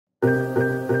Hello,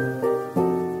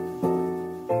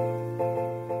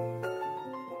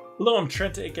 I'm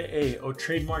Trent, aka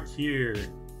oTrademark here,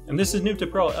 and this is Noob to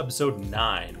Pro episode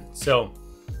 9. So,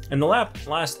 in the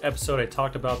last episode, I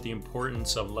talked about the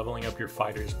importance of leveling up your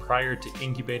fighters prior to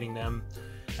incubating them,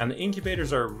 and the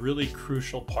incubators are a really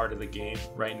crucial part of the game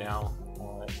right now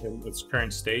in its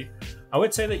current state. I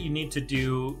would say that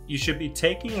you should be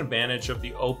taking advantage of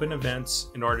the open events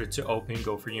in order to open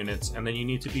go for units, and then you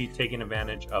need to be taking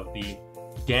advantage of the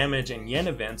damage and yen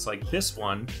events like this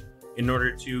one in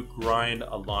order to grind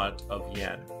a lot of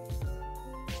yen.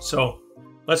 So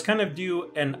let's kind of do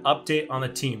an update on the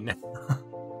team now.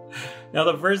 Now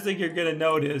the first thing you're gonna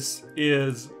notice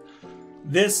is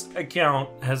this account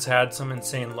has had some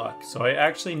insane luck. So I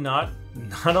actually not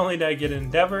only did I get an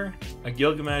Endeavor, a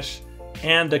Gilgamesh,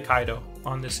 and a Kaido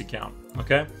on this account,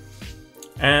 okay?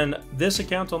 And this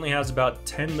account only has about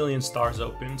 10 million stars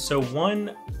open. So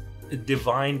one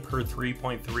divine per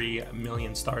 3.3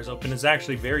 million stars open is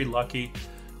actually very lucky.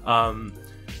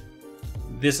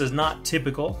 This is not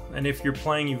typical, and if you're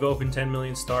playing, you've opened 10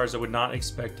 million stars, I would not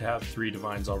expect to have 3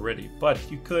 divines already, but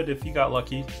you could if you got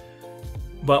lucky.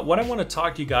 But what I want to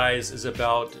talk to you guys is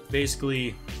about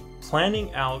basically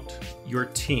planning out your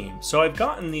team. So I've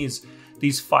gotten these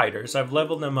fighters, I've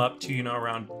leveled them up to, you know,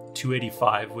 around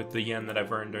 285 with the yen that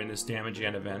I've earned during this damage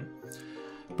yen event.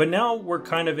 But now we're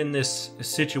kind of in this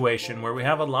situation where we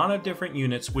have a lot of different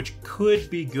units which could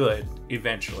be good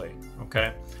eventually,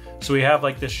 okay? So we have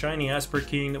like this shiny Esper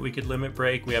King that we could limit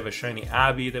break. We have a shiny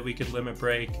Abby that we could limit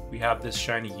break. We have this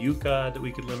shiny Yuka that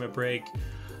we could limit break.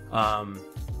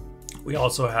 We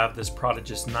also have this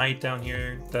Prodigious Knight down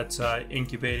here that's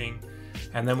incubating.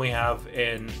 And then we have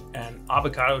an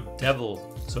Avocado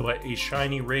Devil, so a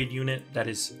shiny raid unit that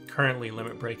is currently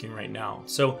limit breaking right now.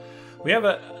 So we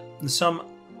have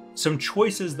some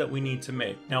choices that we need to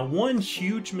make. Now, one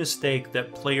huge mistake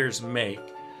that players make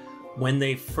when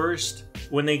they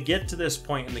get to this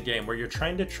point in the game where you're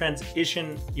trying to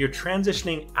you're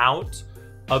transitioning out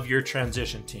of your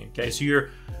transition team. Okay, so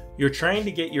you're trying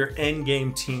to get your end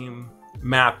game team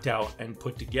mapped out and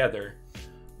put together.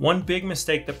 One big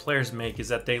mistake that players make is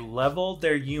that they level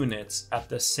their units at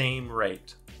the same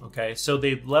rate. Okay, so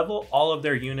they level all of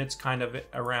their units kind of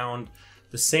around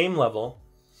the same level.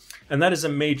 And that is a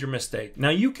major mistake. Now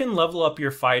you can level up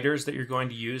your fighters that you're going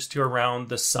to use to around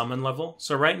the summon level.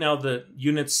 So right now the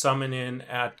units summon in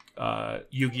at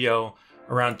Yu-Gi-Oh!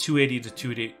 Around 280 to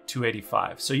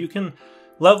 285. So you can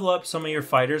level up some of your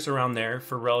fighters around there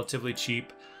for relatively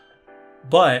cheap.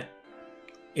 But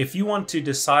if you want to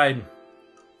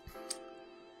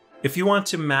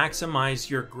maximize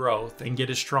your growth and get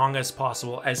as strong as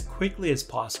possible, as quickly as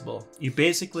possible, you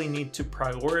basically need to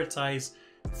prioritize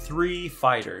 3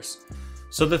 fighters.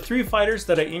 So the 3 fighters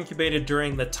that I incubated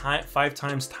during the 5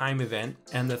 times time event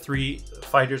and the 3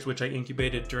 fighters which I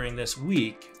incubated during this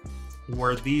week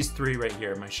were these 3 right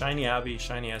here: my shiny Abby,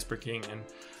 shiny Esper King, and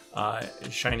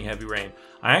shiny Heavy Rain.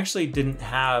 I actually didn't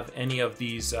have any of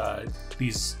these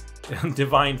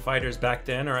divine fighters back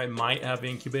then, or I might have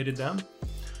incubated them.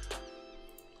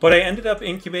 But I ended up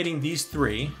incubating these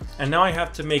 3, and now I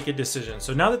have to make a decision.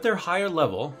 So now that they're higher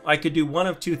level, I could do one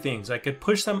of 2 things. I could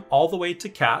push them all the way to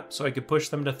cap, so I could push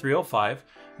them to 305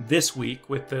 this week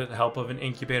with the help of an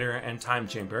incubator and time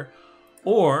chamber.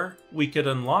 Or we could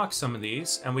unlock some of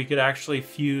these, and we could actually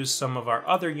fuse some of our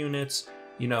other units,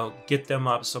 you know, get them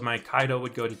up. So my Kaido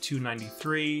would go to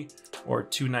 293 or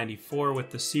 294 with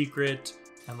the secret,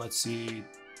 and let's see,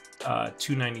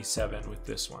 297 with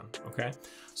this one, okay?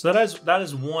 So that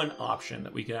is one option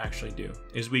that we could actually do,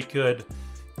 is we could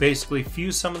basically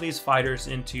fuse some of these fighters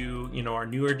into, you know, our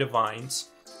newer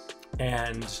divines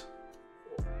and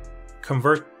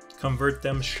convert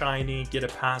them shiny, get a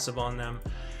passive on them,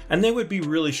 and they would be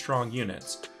really strong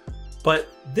units. But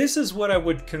this is what I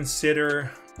would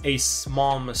consider a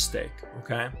small mistake,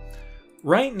 okay?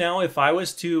 Right now, if I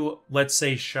was to, let's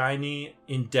say, shiny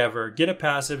Endeavor, get a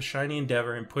passive shiny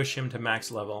Endeavor and push him to max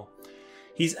level,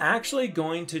 he's actually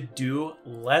going to do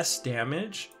less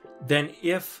damage than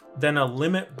a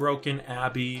limit broken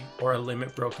Abby or a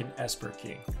limit broken Esper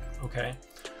King, okay?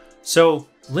 So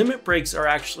limit breaks are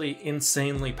actually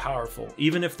insanely powerful,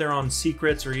 even if they're on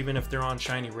secrets or even if they're on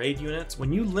shiny raid units.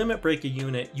 When you limit break a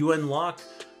unit, you unlock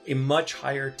a much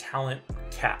higher talent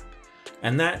cap.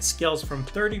 And that scales from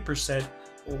 30%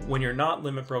 when you're not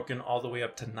limit broken all the way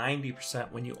up to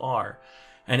 90% when you are.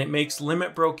 And it makes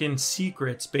limit broken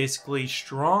secrets basically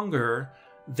stronger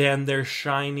than their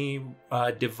shiny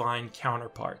divine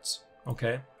counterparts,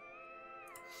 okay?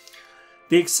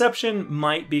 The exception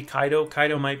might be Kaido.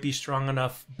 Kaido might be strong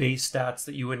enough base stats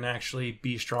that you wouldn't actually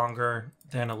be stronger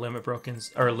than a Limit Broken,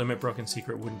 or a Limit Broken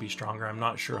Secret wouldn't be stronger. I'm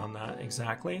not sure on that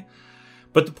exactly.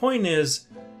 But the point is,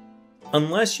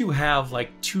 unless you have like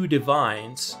 2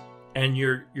 divines and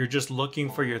you're just looking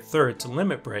for your third to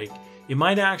limit break, it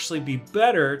might actually be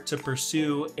better to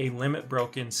pursue a Limit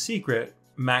Broken Secret,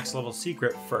 max level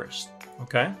secret first,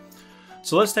 okay?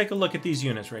 So let's take a look at these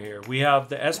units right here. We have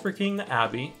the Esper King, the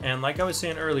Abbey, and like I was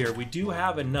saying earlier, we do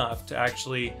have enough to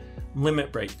actually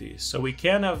limit break these. So we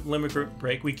can have limit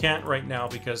break. We can't right now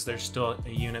because there's still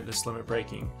a unit that's limit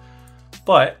breaking.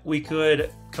 But we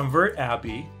could convert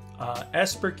Abbey.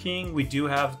 Esper King, we do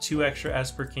have 2 extra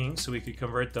Esper Kings, so we could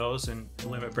convert those and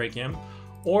limit break him.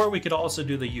 Or we could also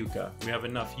do the Yuka. We have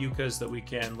enough Yukas that we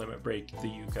can limit break the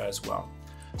Yuka as well.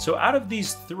 So out of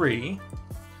these 3,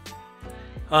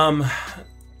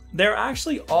 they're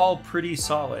actually all pretty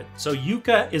solid. So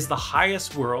Yuka is the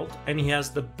highest world, and he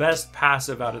has the best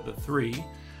passive out of the 3.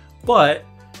 But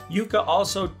Yuka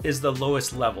also is the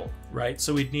lowest level, right?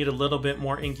 So we'd need a little bit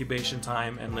more incubation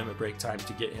time and limit break time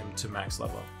to get him to max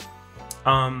level.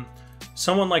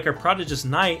 Someone like our Prodigious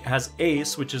Knight has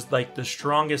Ace, which is like the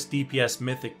strongest DPS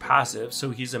mythic passive, so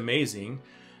he's amazing.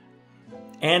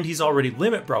 And he's already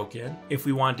limit broken if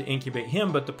we want to incubate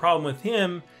him, but the problem with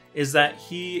him is that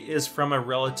he is from a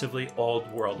relatively old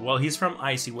world. Well, he's from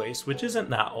Icy Waste, which isn't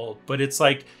that old, but it's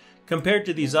like, compared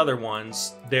to these other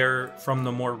ones, they're from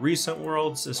the more recent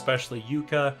worlds, especially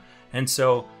Yuka, and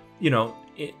so, you know,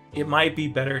 it might be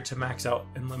better to max out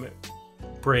and limit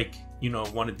break, you know,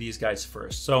 one of these guys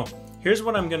first. So here's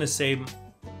what I'm going to say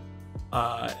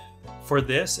for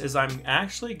this is I'm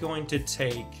actually going to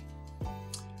take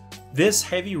this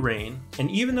Heavy Rain, and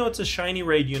even though it's a shiny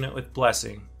raid unit with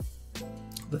Blessing,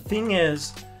 the thing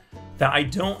is that I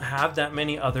don't have that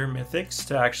many other mythics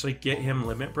to actually get him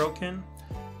limit broken,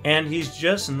 and he's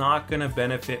just not going to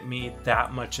benefit me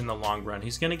that much in the long run.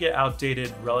 He's going to get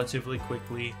outdated relatively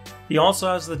quickly. He also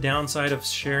has the downside of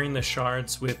sharing the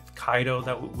shards with Kaido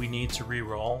that we need to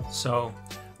reroll. So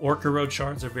Orca Road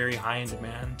shards are very high in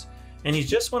demand. And he's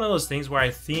just one of those things where I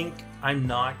think I'm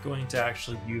not going to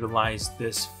actually utilize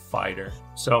this fighter.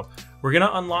 So we're going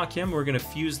to unlock him. We're going to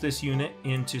fuse this unit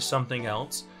into something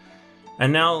else.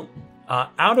 And now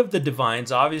out of the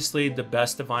divines, obviously the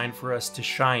best divine for us to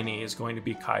shiny is going to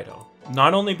be Kaido.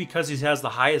 Not only because he has the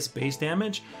highest base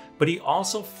damage, but he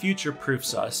also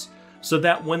future-proofs us so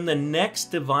that when the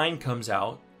next divine comes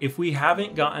out, if we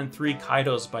haven't gotten 3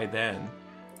 Kaidos by then,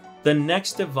 the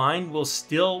next divine will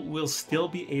still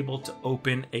be able to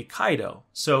open a Kaido.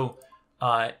 So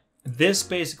this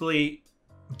basically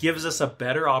gives us a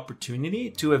better opportunity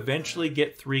to eventually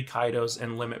get 3 Kaidos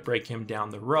and limit break him down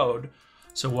the road.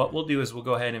 So what we'll do is we'll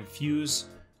go ahead and fuse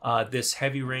this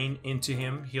Heavy Rain into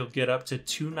him. He'll get up to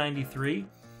 293.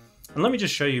 And let me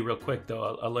just show you real quick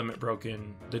though, a limit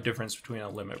broken, the difference between a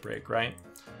limit break, right?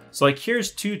 So like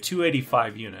here's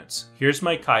 285 units. Here's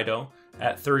my Kaido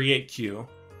at 38Q.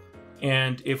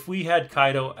 And if we had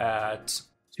Kaido at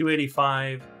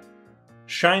 285,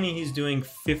 shiny he's doing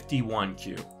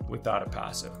 51Q without a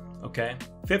passive, okay?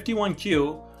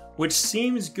 51Q, which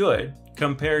seems good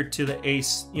compared to the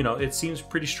Ace, you know, it seems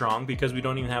pretty strong because we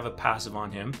don't even have a passive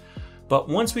on him. But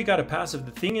once we got a passive,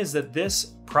 the thing is that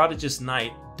this Prodigious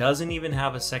Knight doesn't even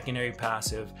have a secondary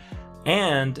passive,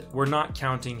 and we're not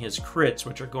counting his crits,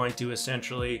 which are going to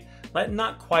essentially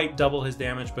not quite double his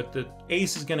damage, but the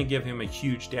Ace is going to give him a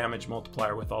huge damage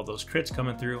multiplier with all those crits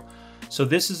coming through. So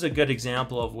this is a good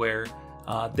example of where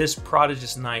this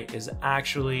Prodigious Knight is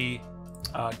actually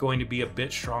going to be a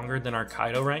bit stronger than our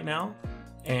Kaido right now.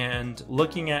 And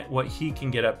looking at what he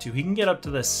can get up to, he can get up to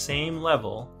the same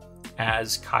level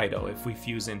as Kaido if we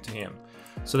fuse into him.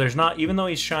 So there's not, even though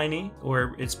he's shiny,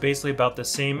 or it's basically about the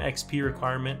same XP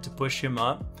requirement to push him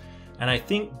up. And I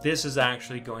think this is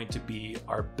actually going to be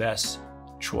our best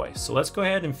choice. So let's go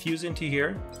ahead and fuse into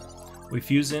here. We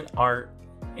fuse in our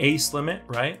Ace limit,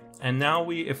 right? And now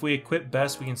if we equip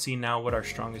best, we can see now what our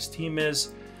strongest team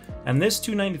is. And this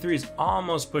 293 is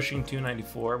almost pushing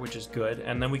 294, which is good.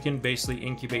 And then we can basically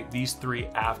incubate these 3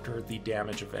 after the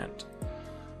damage event.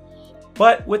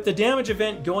 But with the damage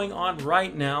event going on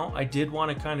right now, I did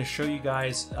want to kind of show you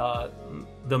guys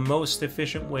the most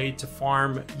efficient way to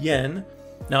farm yen.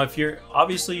 Now, if you're,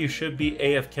 obviously you should be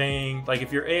AFKing, like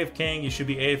if you're AFKing, you should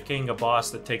be AFKing a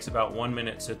boss that takes about 1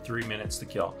 minute to 3 minutes to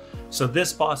kill. So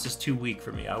this boss is too weak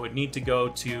for me. I would need to go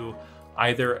to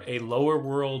either a lower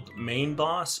world main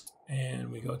boss,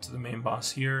 and we go to the main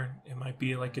boss here. It might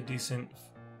be like a decent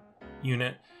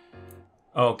unit.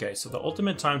 Okay, so the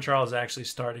ultimate time trial is actually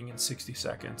starting in 60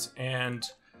 seconds. And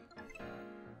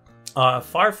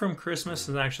Far From Christmas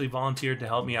has actually volunteered to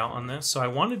help me out on this. So I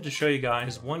wanted to show you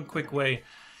guys one quick way.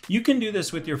 You can do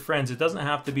this with your friends. It doesn't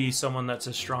have to be someone that's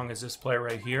as strong as this player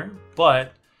right here.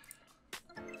 But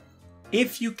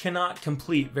if you cannot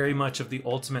complete very much of the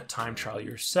ultimate time trial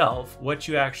yourself, what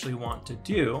you actually want to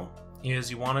do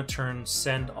is you want to turn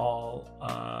send all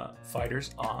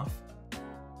fighters off.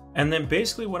 And then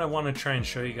basically what I want to try and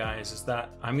show you guys is that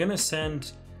I'm going to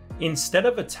send, instead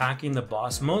of attacking the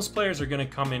boss, most players are going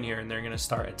to come in here and they're going to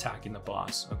start attacking the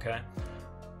boss, okay?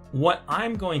 What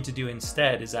I'm going to do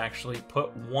instead is actually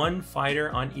put one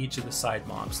fighter on each of the side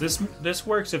mobs. This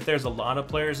works if there's a lot of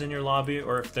players in your lobby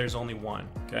or if there's only one,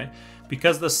 okay?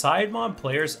 Because the side mob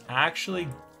players actually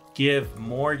give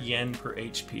more yen per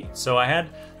HP. So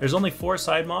there's only 4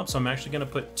 side mobs, so I'm actually going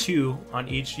to put 2 on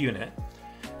each unit.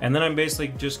 And then I'm basically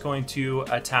just going to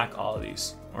attack all of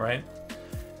these, all right?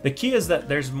 The key is that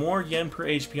there's more yen per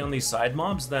HP on these side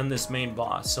mobs than this main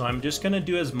boss. So I'm just going to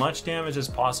do as much damage as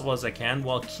possible as I can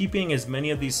while keeping as many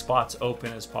of these spots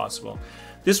open as possible.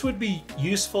 This would be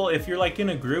useful if you're like in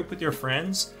a group with your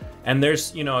friends and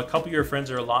there's, you know, a couple of your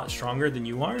friends are a lot stronger than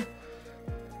you are.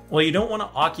 Well, you don't want to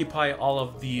occupy all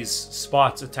of these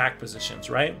spots, attack positions,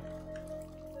 right?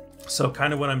 So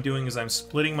kind of what I'm doing is I'm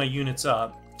splitting my units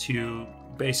up to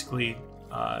basically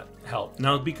help.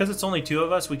 Now, because it's only 2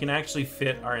 of us, we can actually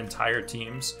fit our entire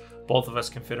teams. Both of us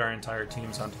can fit our entire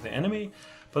teams onto the enemy,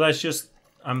 but that's just,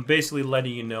 I'm basically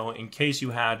letting you know in case you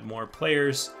had more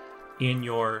players in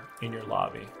your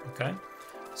lobby, okay?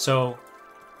 So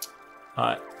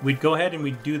we'd go ahead and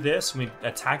we'd do this, we'd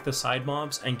attack the side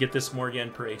mobs and get this more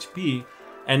yen per HP.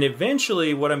 And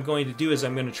eventually what I'm going to do is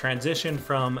I'm going to transition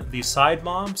from the side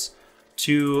mobs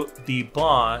to the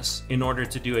boss in order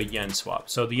to do a yen swap.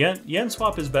 So the yen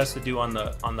swap is best to do on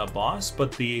the boss,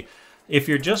 but if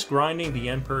you're just grinding the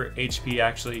yen per HP,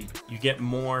 actually you get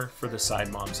more for the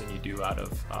side mobs than you do out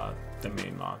of the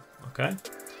main mob, okay?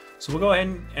 So we'll go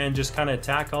ahead and just kind of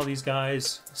attack all these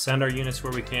guys, send our units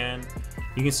where we can.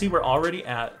 You can see we're already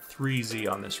at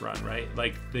 3Z on this run, right?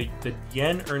 Like the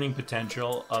yen earning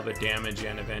potential of a damage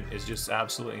yen event is just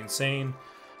absolutely insane.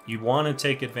 You want to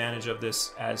take advantage of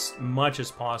this as much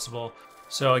as possible.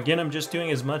 So again, I'm just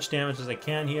doing as much damage as I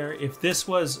can here. If this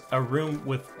was a room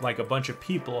with like a bunch of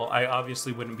people, I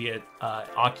obviously wouldn't be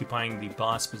occupying the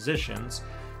boss positions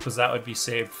because that would be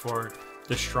saved for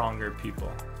the stronger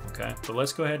people, okay? But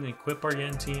let's go ahead and equip our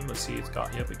yen team. Let's see, it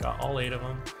got all 8 of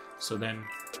them. So then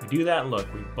we do that and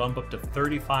look, we bump up to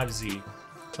 35Z.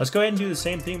 Let's go ahead and do the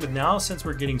same thing, but now since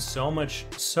we're getting so much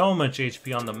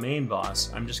HP on the main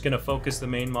boss, I'm just gonna focus the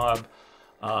main mob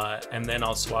and then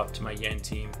I'll swap to my yen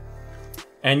team.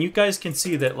 And you guys can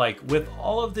see that like with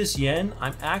all of this yen,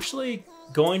 I'm actually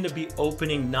going to be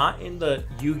opening not in the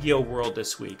Yu-Gi-Oh world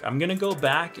this week. I'm gonna go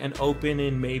back and open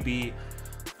in maybe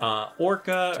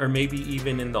Orca or maybe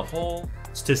even in the hole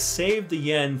to save the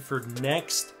yen for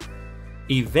next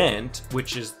event,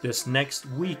 which is this next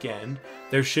weekend.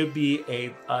 There should be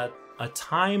a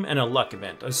time and a luck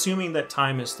event. Assuming that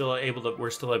time is still we're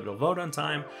still able to vote on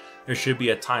time, there should be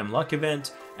a time luck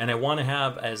event, and I want to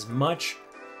have as much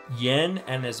yen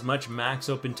and as much max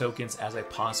open tokens as I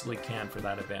possibly can for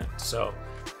that event. So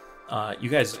you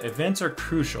guys, events are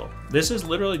crucial. This is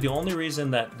literally the only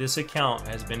reason that this account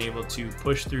has been able to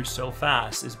push through so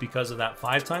fast is because of that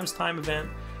 5 times time event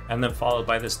and then followed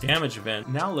by this damage event.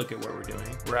 Now look at what we're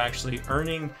doing. We're actually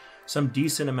earning some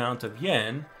decent amount of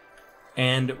yen,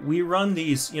 and we run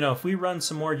these, you know, if we run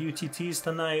some more UTTs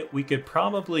tonight, we could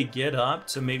probably get up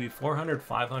to maybe 400,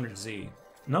 500 Z.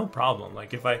 No problem.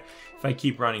 Like if I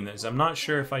keep running this, I'm not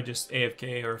sure if I just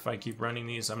AFK or if I keep running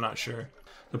these, I'm not sure.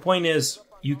 The point is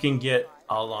you can get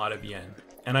a lot of yen,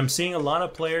 and I'm seeing a lot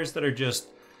of players that are just,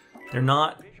 they're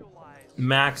not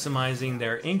maximizing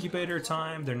their incubator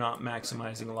time, they're not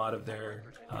maximizing a lot of their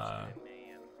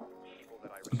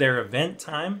event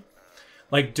time.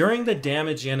 Like during the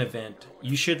damage yen event,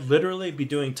 you should literally be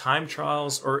doing time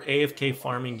trials or AFK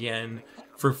farming yen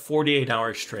for 48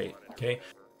 hours straight, okay?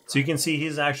 So you can see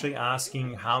he's actually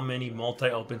asking how many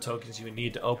multi-open tokens you would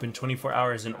need to open 24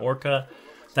 hours in Orca.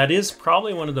 That is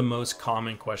probably one of the most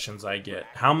common questions I get.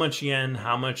 How much yen,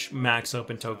 how much max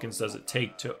open tokens does it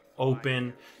take to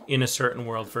open in a certain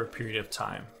world for a period of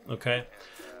time, okay?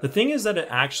 The thing is that it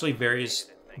actually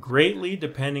varies greatly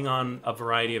depending on a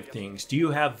variety of things. Do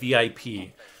you have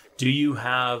VIP? Do you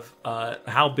have,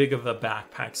 how big of a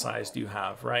backpack size do you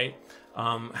have, right?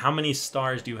 How many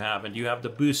stars do you have? And do you have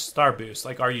the star boost?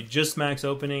 Like, are you just max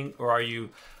opening, or are you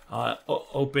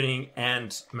opening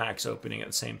and max opening at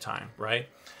the same time, right?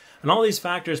 And all these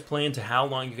factors play into how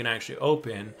long you can actually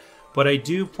open. But I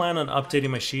do plan on updating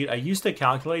my sheet. I used to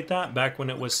calculate that back when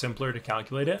it was simpler to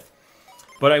calculate it.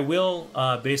 But I will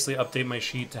basically update my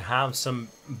sheet to have some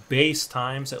base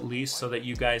times at least, so that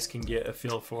you guys can get a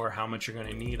feel for how much you're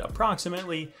going to need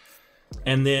approximately.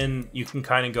 And then you can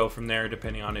kind of go from there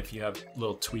depending on if you have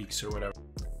little tweaks or whatever.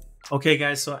 Okay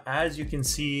guys, so as you can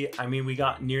see, I mean, we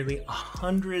got nearly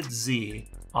 100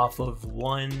 Z off of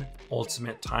one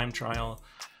ultimate time trial.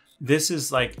 This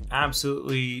is like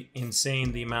absolutely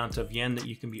insane, the amount of yen that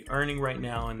you can be earning right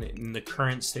now in the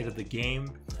current state of the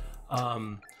game.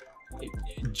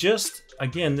 Just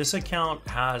again, this account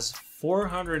has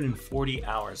 440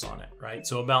 hours on it, right?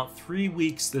 So about 3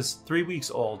 weeks, 3 weeks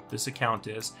old, this account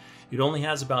is. It only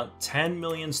has about 10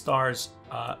 million stars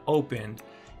opened,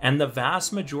 and the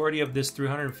vast majority of this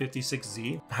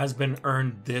 356Z has been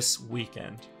earned this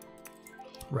weekend,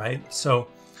 right? So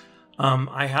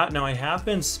I have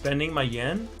been spending my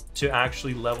yen to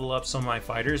actually level up some of my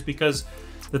fighters, because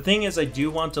the thing is, I do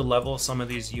want to level some of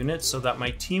these units so that my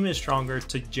team is stronger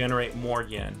to generate more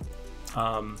yen.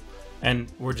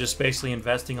 And we're just basically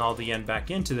investing all the yen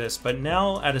back into this. But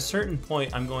now at a certain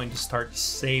point, I'm going to start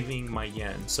saving my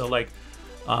yen. So like,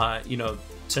 you know,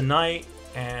 tonight,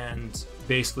 and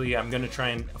basically I'm going to try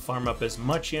and farm up as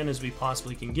much yen as we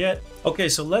possibly can get. Okay,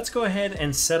 so let's go ahead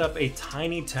and set up a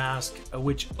tiny task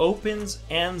which opens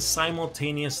and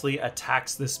simultaneously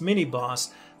attacks this mini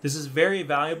boss. This is very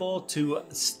valuable to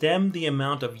stem the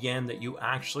amount of yen that you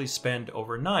actually spend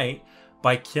overnight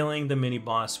by killing the mini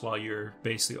boss while you're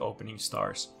basically opening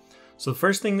stars. So the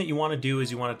first thing that you want to do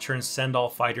is you want to turn send all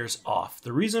fighters off.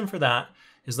 The reason for that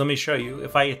is, let me show you.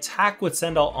 If I attack with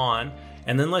send all on,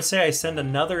 and then let's say I send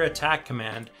another attack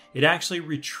command, it actually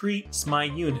retreats my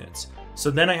units. So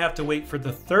then I have to wait for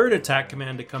the third attack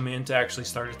command to come in to actually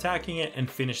start attacking it and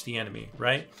finish the enemy,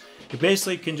 right? It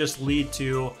basically can just lead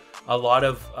to a lot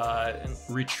of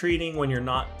retreating when you're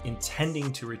not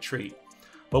intending to retreat.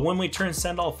 But when we turn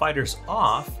send all fighters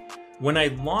off, when I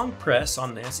long press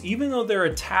on this, even though they're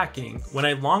attacking, when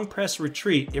I long press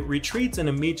retreat, it retreats and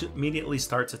immediately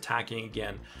starts attacking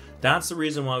again. That's the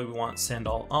reason why we want send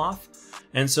all off.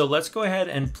 And so let's go ahead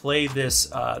and play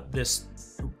this.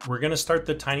 We're going to start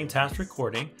the tiny task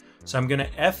recording. So I'm going to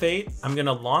F8. I'm going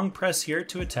to long press here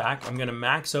to attack. I'm going to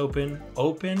max open.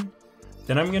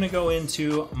 Then I'm going to go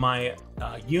into my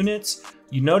units.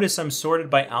 You notice I'm sorted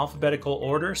by alphabetical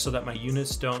order so that my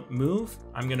units don't move.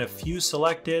 I'm going to fuse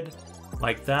selected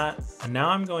like that. And now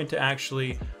I'm going to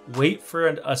actually wait for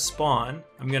a spawn.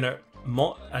 I'm going to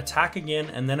attack again,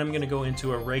 and then I'm going to go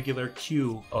into a regular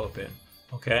queue open.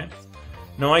 Okay.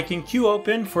 Now I can queue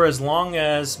open for as long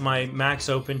as my max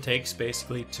open takes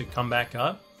basically to come back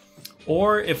up.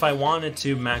 Or if I wanted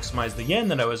to maximize the yen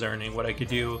that I was earning, what I could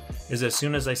do is, as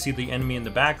soon as I see the enemy in the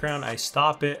background, I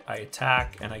stop it, I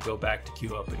attack, and I go back to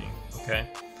queue opening, okay?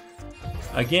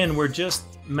 Again, we're just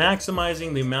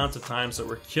maximizing the amount of times that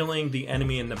we're killing the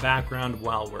enemy in the background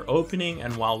while we're opening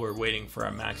and while we're waiting for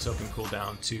our max open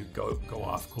cooldown to go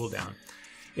off cooldown.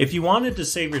 If you wanted to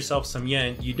save yourself some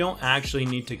yen, you don't actually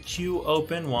need to queue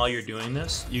open while you're doing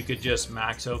this. You could just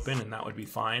max open and that would be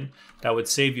fine. That would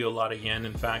save you a lot of yen,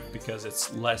 in fact, because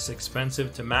it's less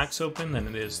expensive to max open than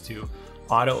it is to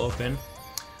auto open.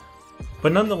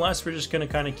 But nonetheless, we're just going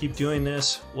to kind of keep doing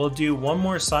this. We'll do one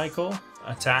more cycle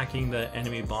attacking the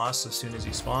enemy boss as soon as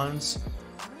he spawns.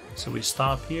 So we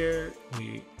stop here,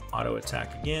 we auto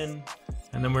attack again,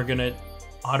 and then we're going to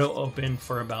auto open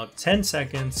for about 10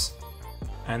 seconds.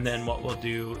 And then what we'll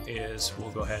do is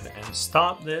we'll go ahead and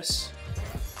stop this.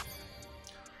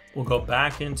 We'll go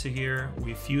back into here.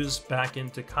 We fuse back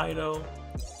into Kaido.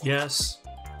 Yes.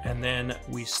 And then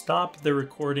we stop the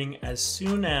recording as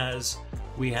soon as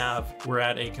we're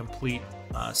at a complete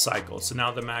cycle. So now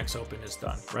the max open is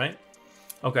done, right?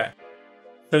 Okay.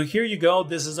 So here you go.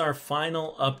 This is our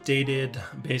final updated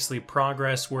basically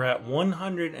progress. We're at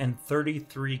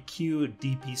 133Q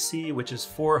DPC, which is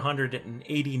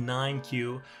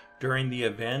 489Q during the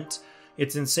event.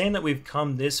 It's insane that we've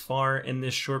come this far in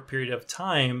this short period of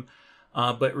time.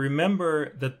 But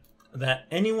remember that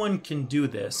anyone can do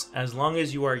this as long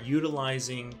as you are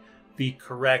utilizing the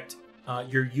correct,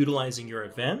 you're utilizing your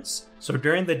events. So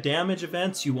during the damage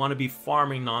events, you want to be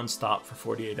farming nonstop for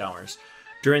 48 hours.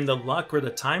 During the luck or the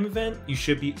time event, you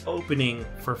should be opening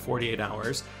for 48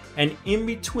 hours. And in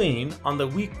between, on the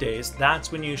weekdays,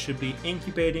 that's when you should be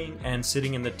incubating and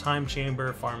sitting in the time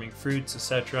chamber, farming fruits,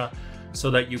 etc.,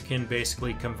 so that you can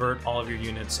basically convert all of your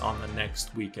units on the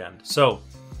next weekend. So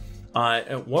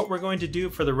what we're going to do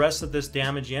for the rest of this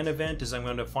damage yen event is I'm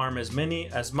going to farm as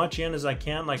much yen as I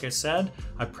can. Like I said,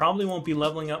 I probably won't be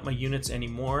leveling up my units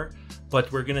anymore,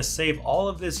 but we're going to save all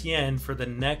of this yen for the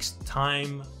next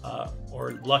time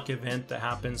or luck event that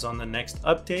happens on the next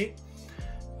update.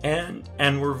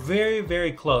 and we're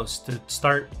very close to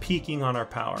start peaking on our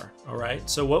power. All right,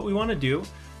 so what we want to do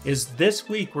is this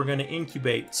week we're going to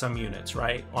incubate some units,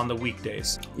 right, on the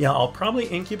weekdays. Yeah, I'll probably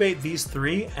incubate these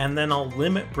 3 and then I'll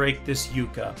limit break this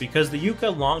Yuka, because the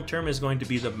Yuka long term is going to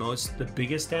be the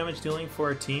biggest damage dealing for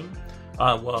our team.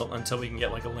 Well, until we can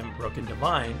get like a limit broken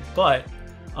divine, but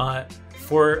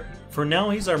for now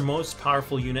he's our most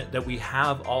powerful unit that we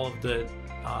have all of the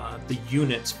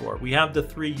units for. We have the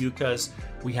 3 Yukas,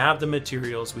 we have the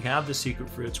materials, we have the secret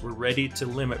fruits, we're ready to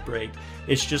limit break.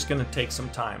 It's just going to take some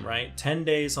time, right? 10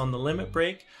 days on the limit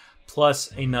break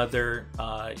plus another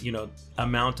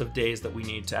amount of days that we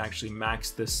need to actually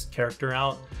max this character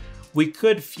out. We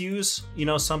could fuse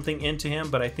something into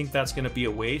him, but I think that's going to be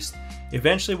a waste.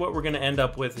 Eventually what we're going to end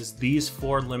up with is these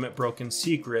 4 limit broken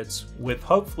secrets with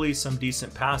hopefully some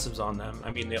decent passives on them.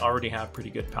 I mean, they already have pretty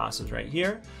good passives right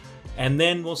here. And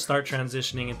then we'll start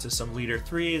transitioning into some leader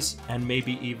 3s and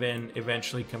maybe even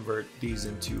eventually convert these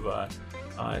into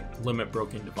limit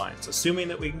broken divines, assuming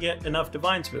that we can get enough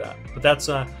divines for that. But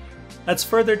that's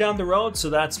further down the road, so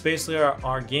that's basically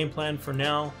our game plan for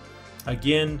now.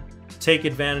 Again, take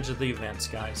advantage of the events,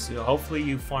 guys. So hopefully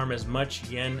you farm as much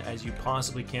yen as you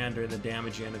possibly can during the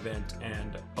damage yen event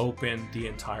and open the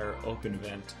entire open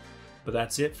event. But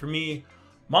that's it for me.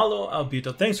 Malo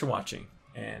albito. Thanks for watching,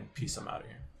 and peace. I'm out of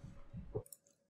here.